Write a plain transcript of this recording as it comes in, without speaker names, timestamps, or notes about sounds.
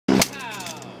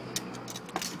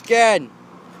Again.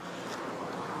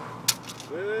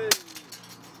 Wait.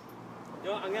 You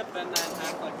know what, I'm gonna bend that in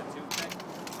half like a toothpick.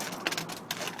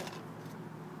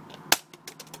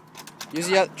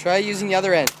 Try using the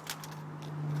other end.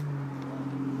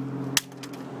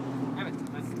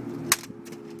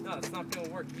 No, it's not gonna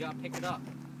work. You gotta pick it up.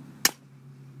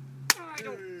 Oh, I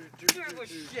don't give a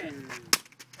shit.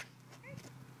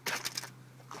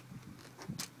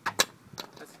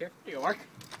 That's here. Here you work.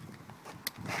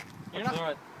 You're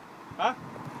not. Huh?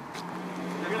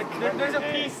 There's a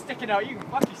piece sticking out. You can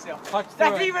fuck yourself.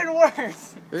 That's even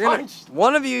worse.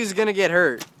 One of you is gonna get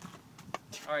hurt.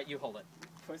 All right, you hold it.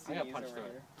 I got punched through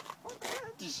it.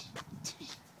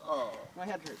 Oh, my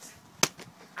head hurts.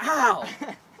 Ow!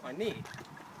 My knee.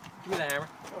 Give me the hammer.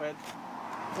 Go ahead.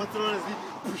 What's on his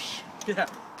knee? Yeah.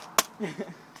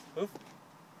 Oof.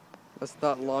 Let's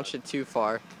not launch it too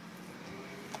far.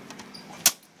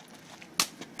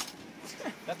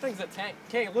 That thing's a tank.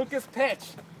 Okay, Lucas,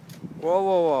 pitch. Whoa,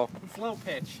 whoa, whoa. Slow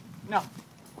pitch. No.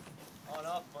 On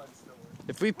off button still works.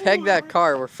 If we peg that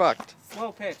car, we're fucked.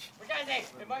 Slow pitch.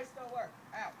 It might still work.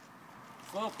 Ow.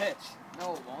 Slow pitch.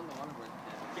 No, it won't. The one where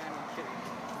yeah, I'm not kidding.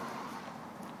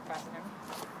 Pass it hammer.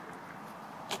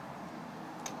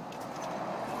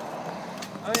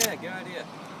 Oh yeah, good idea.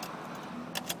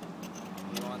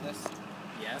 You want this?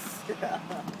 Yes.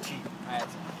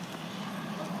 Alright.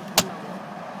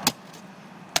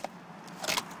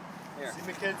 Here. See,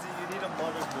 Mackenzie, you need a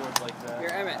motherboard like that.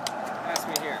 Here, Emmett. Pass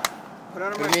me here. Put it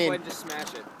on my foot and just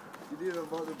smash it. You need a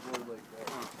motherboard like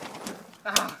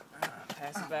that.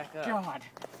 Pass it back up. God.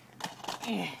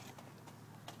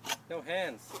 No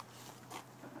hands.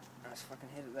 I just fucking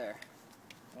hit it there.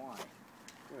 Why?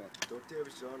 Don't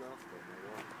damage John off though,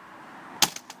 man.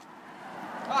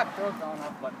 God, throw John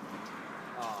off, but.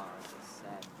 Oh, that's a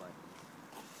sad butt.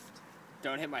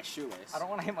 Don't hit my shoelace. I don't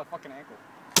want to hit my fucking ankle.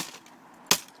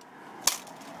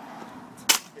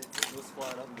 Those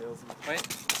flat up nails. Wait.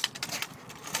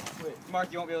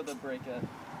 Mark, you won't be able to break it.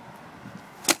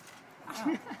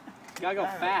 You gotta go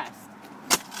fast.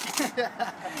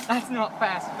 That's not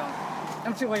fast, John.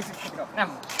 I'm too lazy to pick it up.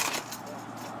 Now.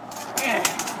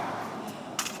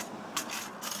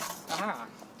 Aha.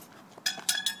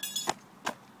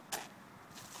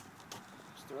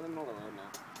 Just throw them in the middle of the road now.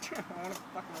 I wanna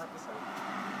fucking rip this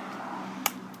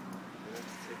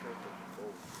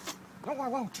out. No, I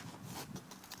won't.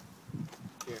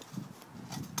 Here.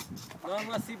 Not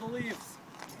unless he believes.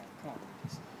 Come on,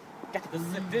 Lucas. This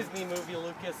is a Disney movie,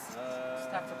 Lucas.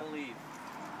 Just have to believe.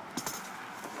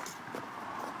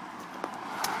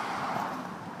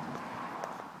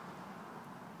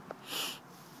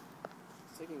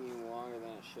 It's taking you longer than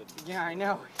it should be. Yeah, I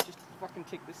know. Just fucking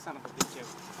take this son of a bitch out.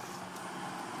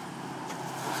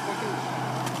 Just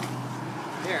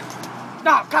fucking... Here.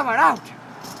 No, come on out!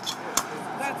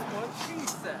 That's what she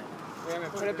said. Wait a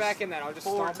minute, put it back in there. I'll just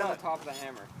stomp on the top of the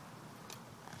hammer.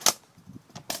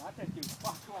 Not that dude,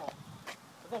 fuck off.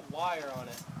 There's a wire on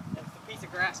it. It's a piece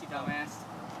of grass, you dumbass.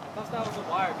 I thought that was a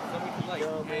wire, because then we could like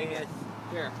hang it.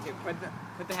 Here, okay,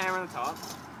 put the hammer on the top.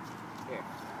 Here.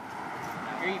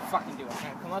 Now here you fucking do it.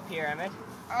 Now come up here, Emmett.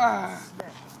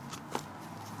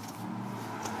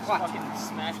 Watch it.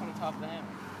 Smash on the top of the hammer.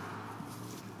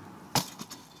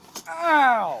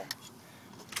 Ow!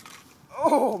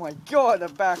 Oh my god, the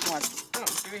back one. No,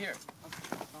 give it here.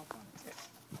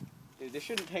 Dude, this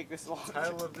shouldn't take this long.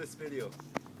 Title of this video: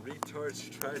 Retards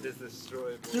try to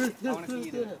destroy. I want to see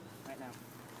you do it right now.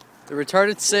 The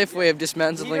retarded safe way of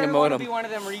dismantling a modem. You want to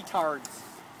be one of them retards.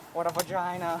 What a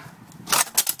vagina.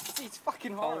 See, it's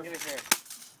fucking hard. Get it here.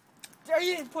 There,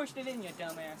 you didn't push it in, you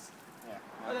dumbass. Yeah.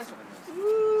 Oh, that's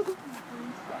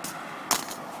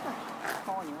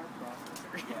Colin, you want to cross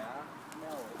this? Yeah.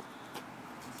 No.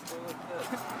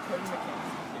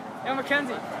 Yeah,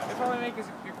 Mackenzie, they probably make your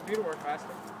computer work faster.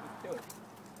 Do it.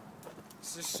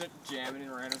 It's just shit jamming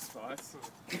in random spots.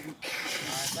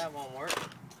 Alright, that won't work.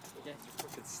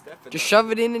 Just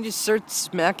shove it in and just start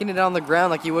smacking it on the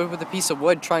ground like you would with a piece of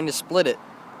wood trying to split it.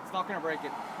 It's not gonna break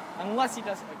it. Unless he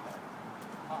does it like that.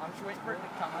 I'm just waiting for it to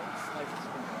come out. Like, it's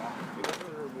gonna go off. You have to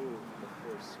remove the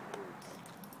first screws.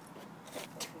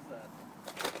 What was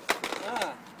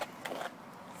that?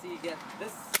 So you get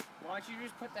this. Why don't you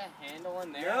just put the handle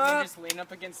in there and then just lean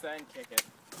up against that and kick it?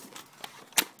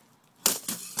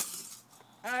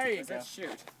 There you go.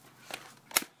 Shoot.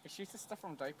 It shoots the stuff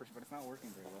from diapers, but it's not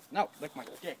working very well. No, lick my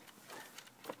dick.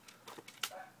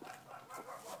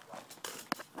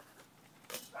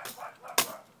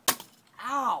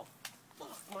 Ow!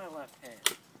 Fuck my left hand.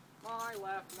 My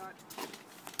left nut.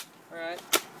 Alright.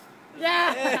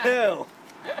 Yeah! Ew!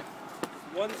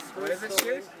 One diaper. What does it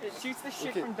shoot? It shoots the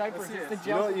shit from diapers. It's the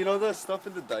gel. You know the stuff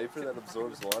in the diaper that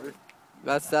absorbs water?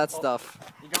 That's that stuff.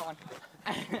 You got one.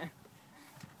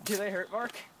 Do they hurt,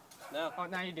 Mark? No. Oh,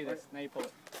 now you do this. Now you pull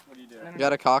it. What do you do? You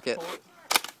gotta cock it. Pull it.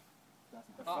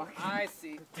 Oh, I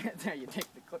see. There, you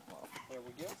take the clip off. There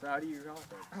we go. So how do you rock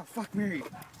it? Oh, fuck me.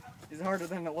 It's harder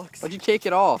than it looks. Why'd you take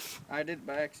it off? I did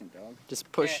by accident, dog.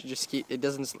 Just push, just keep, it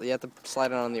doesn't, you have to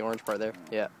slide it on the orange part there.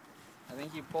 Yeah. I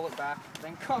think you pull it back,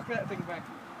 then cock that thing back.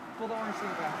 Pull the orange thing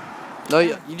back. No,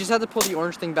 you just have to pull the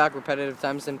orange thing back repetitive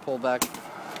times, then pull back.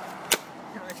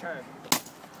 Can I try it?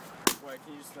 Wait,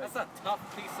 can you just like... That's a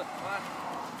tough piece of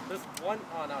plastic. There's one,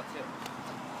 oh no, two.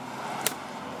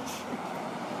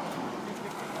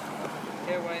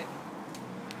 Here, wait.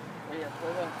 Wait, yeah,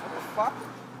 what the fuck?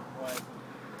 What?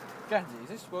 God, is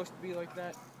this supposed to be like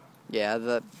that? Yeah,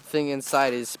 the thing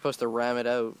inside is supposed to ram it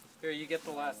out. Here, you get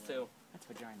the last two. That's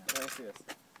vagina. Let me see this.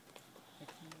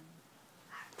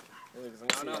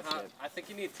 I don't know how, I think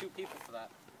you need two people for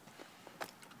that. I'm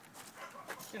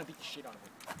gonna beat the shit out of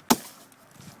it.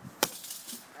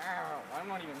 Ow, I'm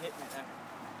not even hitting it.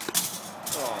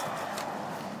 Oh.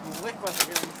 You lick what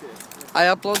you're gonna do. I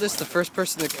upload this, the first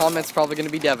person in the comments probably gonna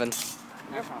be Devin.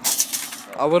 No problem.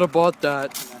 I would have bought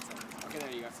that. Okay,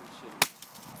 there you got some shit.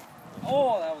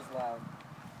 Oh, that was loud.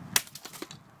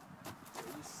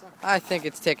 I think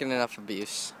it's taken enough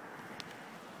abuse.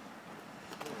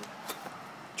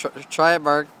 Try it,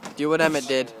 Mark. Do what Emmett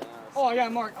did. Oh yeah,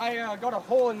 Mark, I got a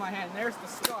hole in my hand. There's the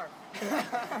scar. There's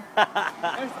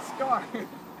the scar.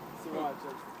 So what,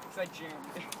 Judge? It's like jammed.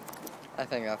 I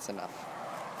think that's enough.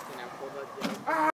 You know, pull that down.